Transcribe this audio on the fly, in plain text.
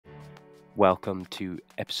Welcome to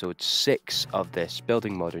episode 6 of this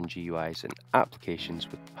Building Modern GUIs and Applications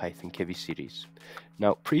with Python Kivy series.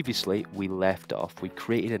 Now, previously we left off, we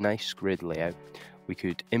created a nice grid layout. We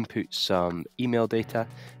could input some email data,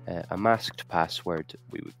 a masked password,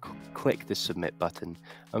 we would click the submit button,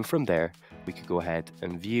 and from there we could go ahead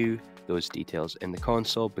and view those details in the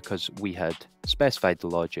console because we had specified the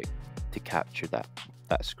logic to capture that.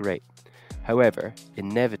 That's great. However,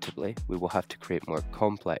 inevitably, we will have to create more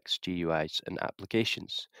complex GUIs and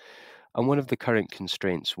applications. And one of the current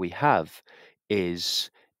constraints we have is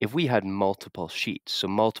if we had multiple sheets, so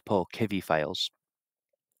multiple Kivy files,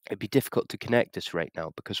 it'd be difficult to connect this right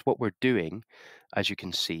now because what we're doing, as you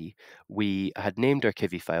can see, we had named our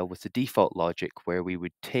Kivy file with the default logic where we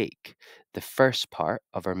would take the first part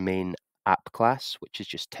of our main app class, which is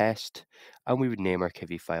just test, and we would name our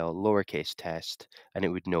Kivy file lowercase test, and it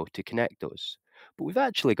would know to connect those. But we've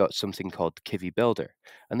actually got something called Kivy Builder,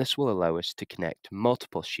 and this will allow us to connect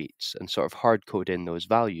multiple sheets and sort of hard code in those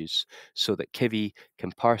values so that Kivy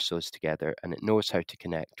can parse those together and it knows how to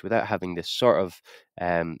connect without having this sort of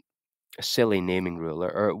um, a silly naming rule,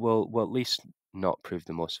 or it will at least not prove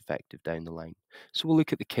the most effective down the line. So we'll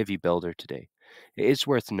look at the Kivy Builder today. It is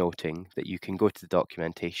worth noting that you can go to the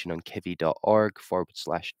documentation on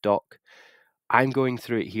kivy.org/doc. I'm going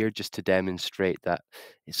through it here just to demonstrate that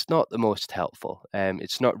it's not the most helpful.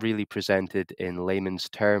 It's not really presented in layman's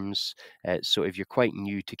terms. So if you're quite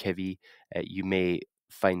new to Kivy, you may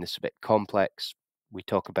find this a bit complex. We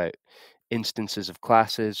talk about instances of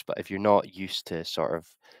classes, but if you're not used to sort of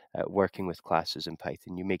working with classes in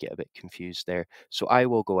Python, you may get a bit confused there. So I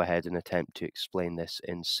will go ahead and attempt to explain this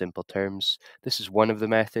in simple terms. This is one of the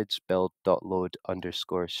methods,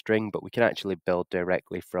 build.load_string, but we can actually build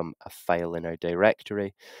directly from a file in our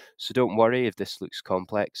directory. So don't worry if this looks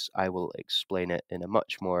complex. I will explain it in a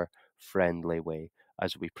much more friendly way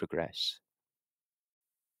as we progress.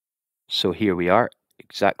 So here we are,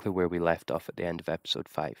 exactly where we left off at the end of episode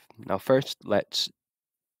 5. Now first, let's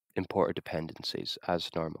import our dependencies as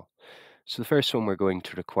normal. So the first one we're going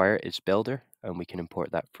to require is builder, and we can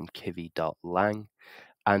import that from kivy.lang.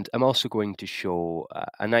 And I'm also going to show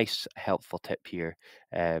a nice helpful tip here,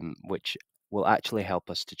 which will actually help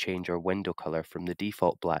us to change our window color from the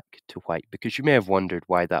default black to white, because you may have wondered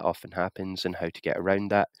why that often happens and how to get around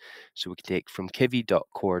that. So we can take from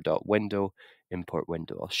kivy.core.window, import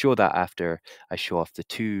window. I'll show that after I show off the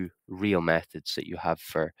two real methods that you have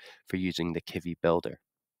for using the Kivy builder.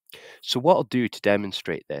 So what I'll do to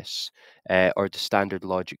demonstrate this, or the standard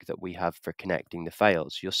logic that we have for connecting the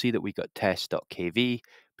files, you'll see that we got test.kv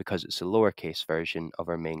because it's a lowercase version of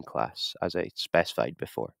our main class, as I specified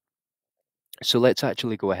before. So let's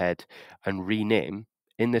actually go ahead and rename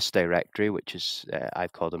in this directory, which is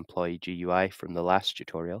I've called employee GUI from the last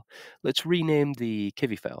tutorial. Let's rename the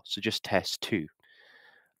Kivy file, so just test2.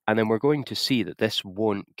 And then we're going to see that this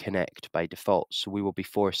won't connect by default, so we will be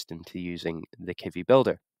forced into using the Kivy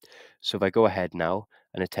builder. So if I go ahead now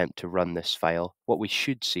and attempt to run this file, what we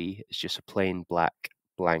should see is just a plain black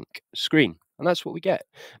blank screen. And that's what we get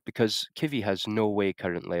because Kivy has no way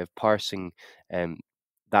currently of parsing um,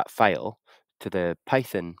 that file to the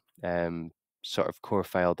Python sort of core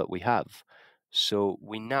file that we have. So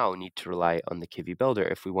we now need to rely on the Kivy builder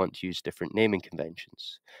if we want to use different naming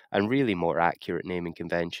conventions and really more accurate naming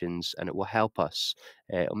conventions, and it will help us.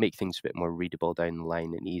 It'll make things a bit more readable down the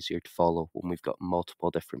line and easier to follow when we've got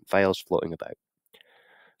multiple different files floating about.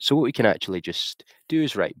 So what we can actually just do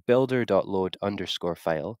is write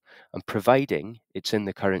builder.load_file, and providing it's in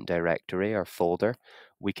the current directory or folder,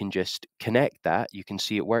 we can just connect that. You can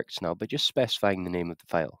see it works now by just specifying the name of the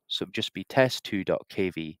file. So it would just be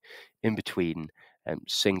test2.kv in between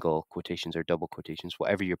single quotations or double quotations,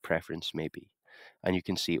 whatever your preference may be. And you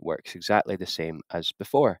can see it works exactly the same as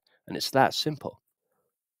before. And it's that simple.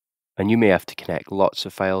 And you may have to connect lots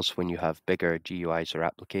of files when you have bigger GUIs or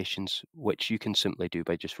applications, which you can simply do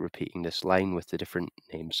by just repeating this line with the different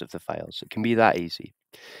names of the files. It can be that easy.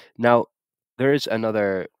 Now, there is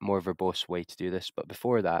another more verbose way to do this, but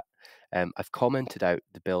before that, I've commented out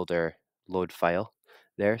the builder load file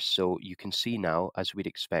there, so you can see now, as we'd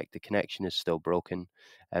expect, the connection is still broken.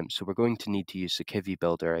 So we're going to need to use the Kivy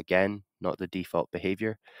builder again, not the default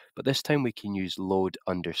behavior, but this time we can use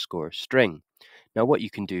load_string. Now what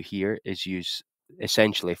you can do here is use,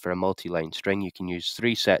 essentially for a multi-line string, you can use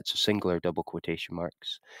 3 sets of single or double quotation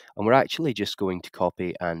marks. And we're actually just going to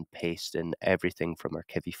copy and paste in everything from our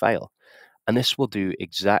Kivy file. And this will do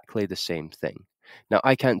exactly the same thing. Now,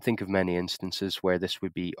 I can't think of many instances where this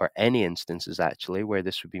would be, or any instances actually, where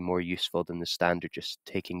this would be more useful than the standard just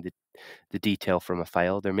taking the detail from a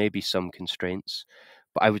file. There may be some constraints,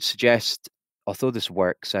 but I would suggest Although this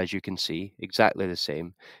works, as you can see, exactly the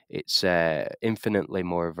same, it's infinitely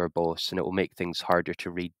more verbose and it will make things harder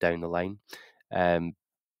to read down the line. Um,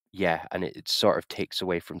 Yeah, and it sort of takes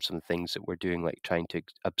away from some things that we're doing, like trying to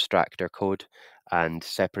abstract our code and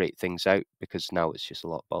separate things out because now it's just a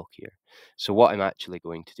lot bulkier. So what I'm actually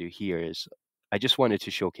going to do here is I just wanted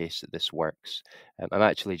to showcase that this works. I'm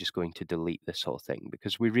actually just going to delete this whole thing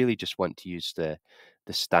because we really just want to use the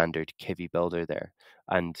standard Kivy builder there,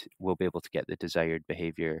 and we'll be able to get the desired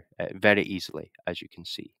behavior very easily, as you can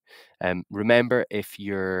see. Remember, if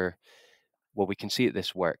you're well, we can see that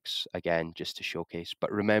this works again, just to showcase.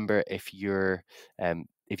 But remember, if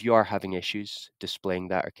you are having issues displaying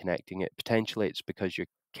that or connecting it, potentially it's because your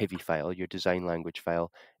Kivy file, your design language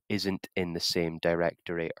file, isn't in the same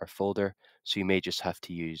directory or folder. So you may just have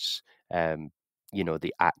to use, um,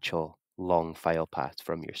 the actual long file path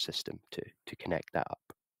from your system to connect that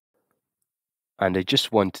up. And I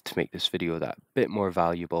just wanted to make this video that bit more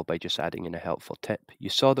valuable by just adding in a helpful tip. You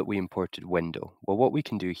saw that we imported window. Well, what we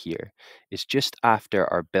can do here is just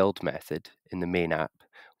after our build method in the main app,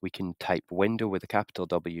 we can type window with a capital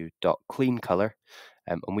W dot clean color,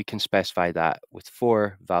 and we can specify that with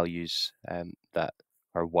four values that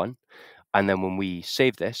are one. And then when we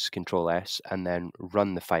save this, Control S, and then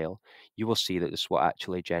run the file, you will see that this will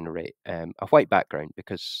actually generate a white background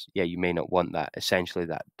because, yeah, you may not want that, essentially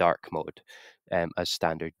that dark mode as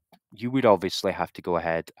standard. You would obviously have to go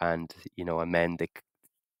ahead and, amend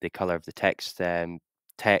the color of the text and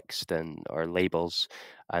or labels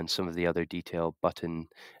and some of the other detail button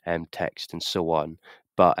text and so on.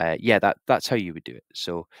 But yeah, that's how you would do it.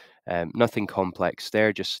 So nothing complex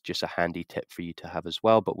there, just a handy tip for you to have as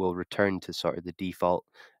well. But we'll return to sort of the default.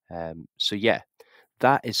 So yeah,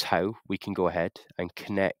 that is how we can go ahead and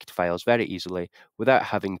connect files very easily without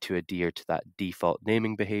having to adhere to that default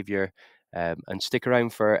naming behavior. And stick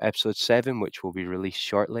around for episode 7, which will be released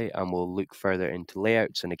shortly, and we'll look further into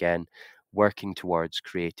layouts and again, working towards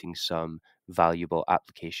creating some valuable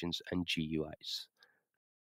applications and GUIs.